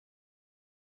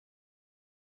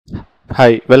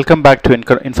Hi, welcome back to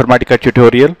Informatica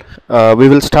tutorial. We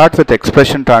will start with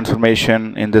expression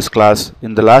transformation in this class.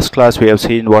 In the last class, we have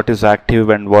seen what is active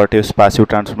and what is passive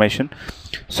transformation.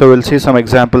 So we'll see some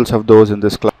examples of those in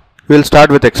this class. We'll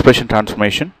start with expression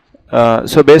transformation.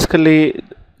 So basically,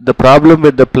 the problem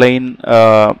with the plain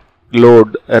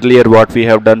load earlier, what we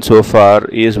have done so far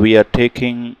is we are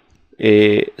taking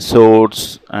a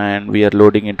source and we are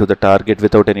loading into the target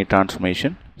without any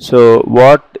transformation. So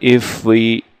what if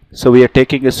we are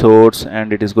taking a source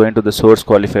and it is going to the source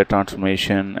qualifier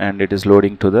transformation and it is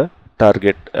loading to the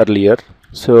target earlier.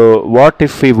 So what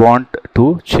if we want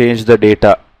to change the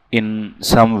data in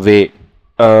some way?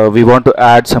 We want to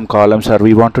add some columns or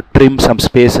we want to trim some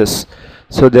spaces.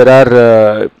 So there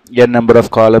are n number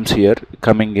of columns here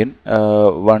coming in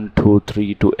 1, 2,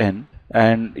 3 to n,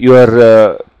 and you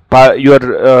are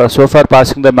so far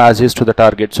passing the messages to the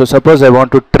target. So suppose I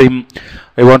want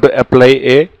to apply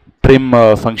a trim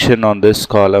function on this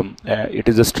column. It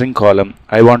is a string column.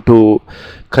 I want to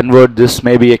convert this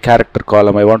maybe a character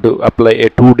column. I want to apply a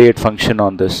toDate function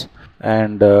on this,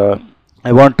 and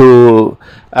I want to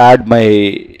add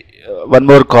my one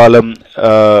more column,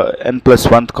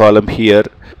 n+1th column here.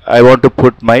 I want to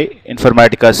put my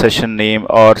Informatica session name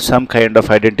or some kind of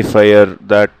identifier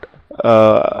that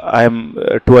I am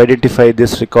to identify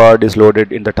this record is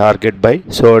loaded in the target by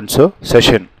so and so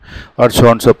session or so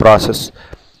and so process.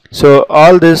 So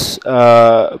all this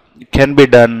can be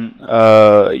done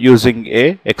using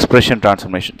a expression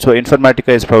transformation. So Informatica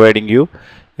is providing you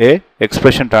a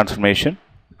expression transformation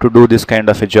to do this kind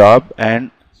of a job.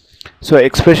 And so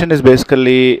expression is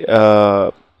basically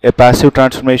a passive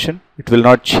transformation. It will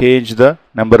not change the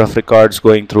number of records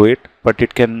going through it, but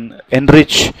it can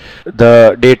enrich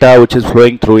the data which is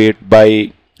flowing through it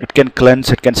by, it can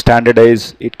cleanse, it can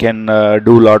standardize, it can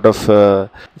do a lot of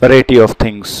variety of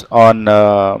things on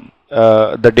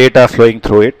the data flowing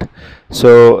through it.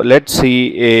 So let's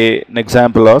see an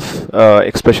example of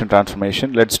expression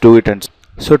transformation. Let's do it. And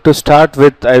so to start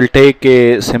with, I will take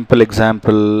a simple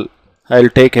example. I will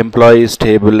take employees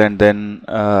table and then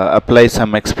apply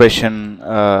some expressions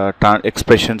on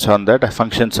that,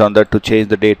 functions on that to change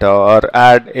the data, or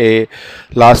add a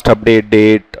last update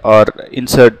date or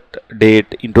insert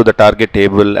date into the target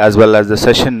table, as well as the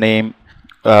session name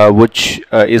which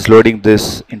is loading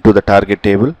this into the target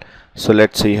table. So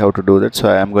let's see how to do that. So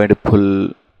I am going to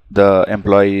pull the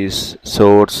employees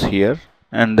source here,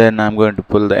 and then I'm going to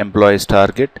pull the employees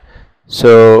target.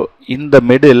 So in the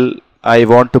middle, I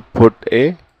want to put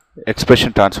a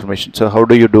expression transformation. So how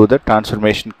do you do that?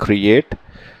 Transformation create.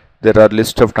 There are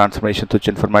list of transformations which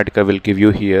Informatica will give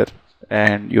you here,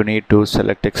 and you need to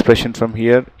select expression from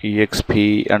here,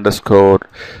 exp underscore.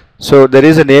 So there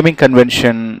is a naming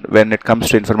convention when it comes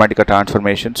to Informatica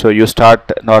transformation. So you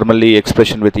start normally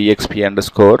expression with exp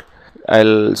underscore.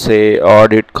 I'll say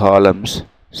audit columns.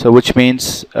 So which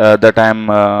means that I'm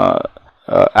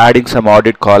adding some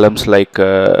audit columns like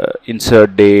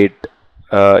insert date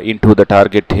into the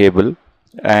target table,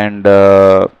 and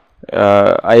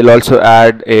I'll also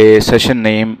add a session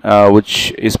name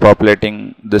which is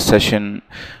populating this session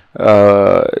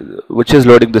which is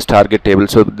loading this target table.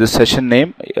 So this session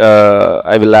name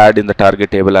I will add in the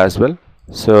target table as well.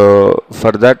 So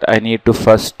for that I need to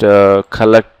first get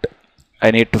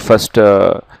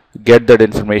that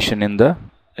information in the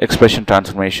expression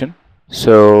transformation.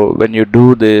 So when you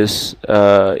do this,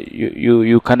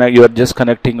 you are just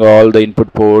connecting all the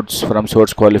input ports from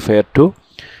source qualifier to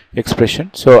expression.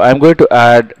 So I'm going to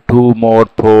add two more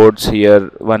ports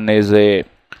here. One is a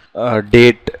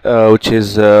date, which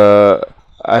is I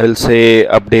will say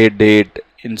update date,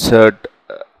 insert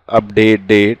update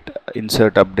date,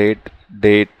 insert update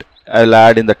date. I'll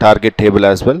add in the target table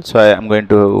as well. So I am going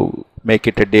to make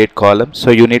it a date column. So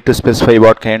you need to specify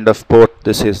what kind of port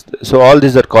this is. So all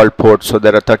these are called ports. So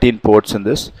there are 13 ports in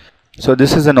this. So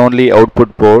this is an only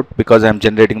output port because I'm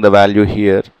generating the value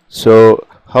here. So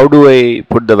how do I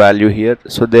put the value here?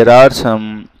 So there are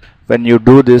some, when you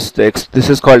do this,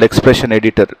 this is called expression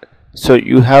editor. So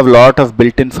you have lot of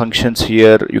built-in functions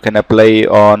here you can apply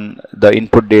on the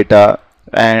input data,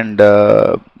 and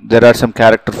there are some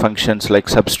character functions like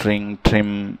substring,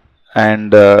 trim,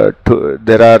 and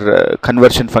there are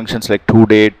conversion functions like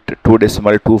toDate,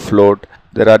 toDecimal, toFloat.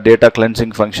 There are data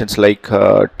cleansing functions like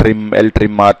trim,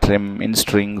 ltrim, rtrim,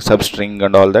 instring, substring,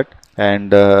 and all that,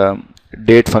 and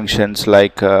date functions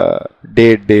like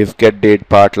date, div, get date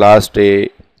part, last day.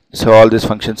 So all these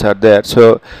functions are there.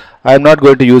 So I'm not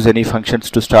going to use any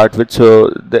functions to start with.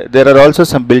 So there are also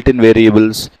some built-in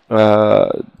variables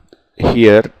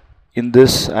here. In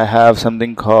this I have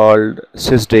something called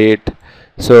sysdate.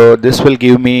 So this will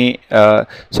give me,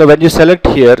 so when you select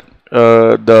here,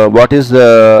 the what is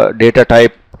the data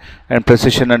type and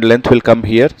precision and length will come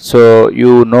here. So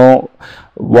you know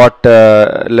what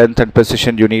length and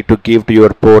precision you need to give to your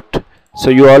port. So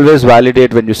you always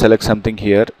validate when you select something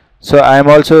here. So I am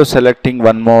also selecting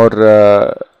one more.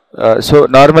 So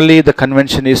normally the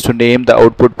convention is to name the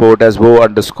output port as O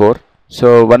underscore.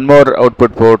 So one more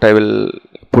output port I will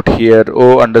put here,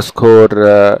 O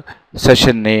underscore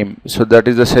session name. So that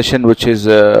is the session which is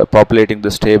populating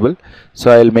this table.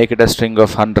 So I will make it a string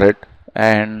of 100,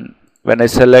 and when I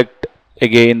select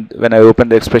again, when I open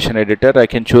the expression editor, I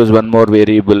can choose one more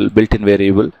variable, built-in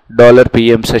variable,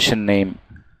 $PM session name.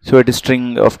 So it is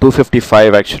string of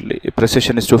 255 actually.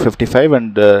 Precision is 255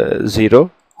 and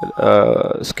 0,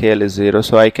 scale is 0.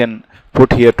 So I can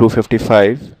put here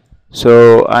 255.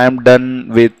 So I am done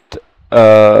with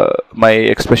my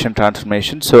expression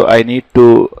transformation. So I need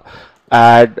to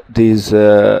add these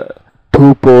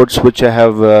two ports which I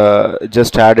have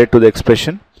just added to the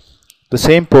expression. The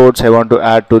same ports I want to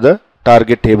add to the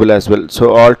target table as well.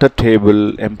 So alter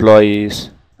table,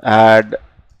 employees, add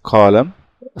column.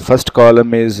 First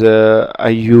column is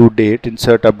IU date,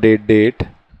 insert update date.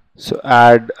 So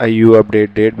add IU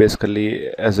update date basically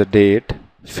as a date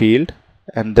field,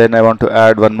 and then I want to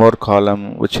add one more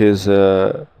column which is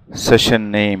session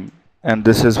name, and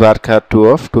this is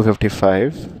varchar2 of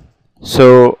 255.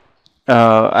 So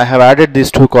I have added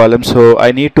these two columns, so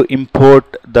I need to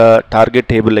import the target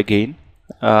table again.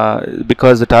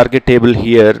 Because the target table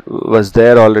here was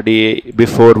there already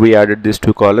before we added these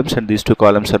two columns, and these two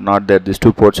columns are not there, these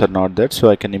two ports are not there, so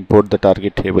I can import the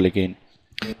target table again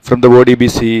from the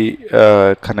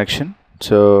ODBC connection.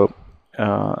 So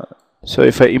so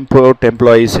if I import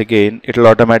employees again, it will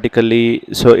automatically,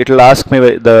 so it will ask me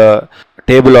the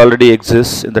table already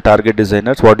exists in the target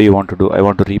designers, what do you want to do? I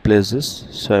want to replace this,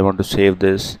 so I want to save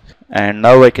this, and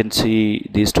now I can see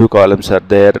these two columns are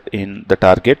there in the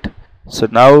target. So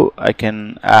now I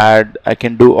can add, I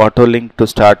can do auto link to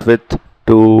start with.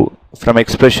 To from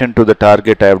expression to the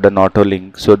target I have done auto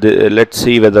link. So let's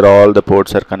see whether all the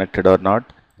ports are connected or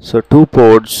not. So two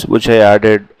ports which I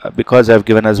added, because I have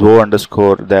given as O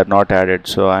underscore, they are not added,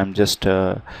 so I am just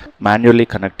manually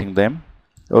connecting them.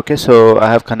 Okay, so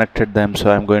I have connected them, so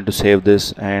I am going to save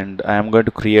this, and I am going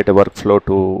to create a workflow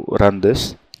to run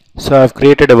this. So I have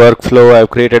created a workflow, I have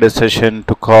created a session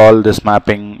to call this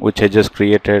mapping which I just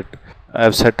created. I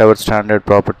have set our standard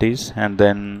properties, and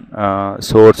then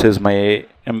source is my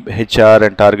HR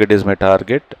and target is my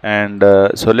target. And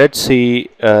so let's see,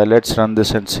 let's run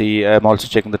this and see. I am also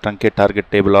checking the truncate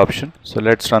target table option. So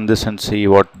let's run this and see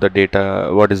what the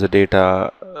data, what is the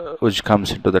data which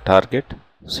comes into the target.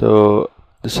 So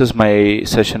this is my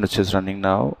session which is running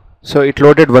now. So it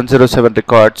loaded 107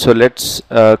 records. So let's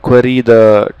query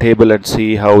the table and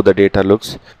see how the data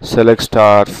looks. Select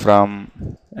star from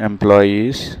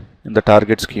employees in the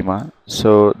target schema.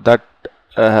 So that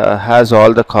has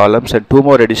all the columns and two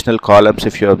more additional columns.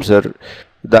 If you observe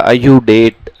the IU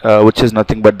date, which is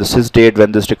nothing but the sys date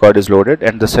when this record is loaded,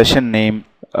 and the session name,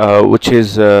 which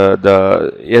is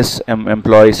the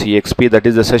employee CXP, that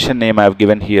is the session name I have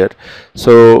given here.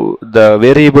 So the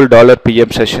variable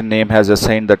 $PM session name has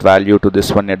assigned that value to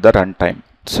this one at the runtime.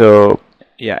 So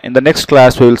yeah, in the next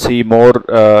class we will see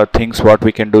more things what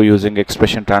we can do using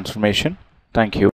expression transformation. Thank you.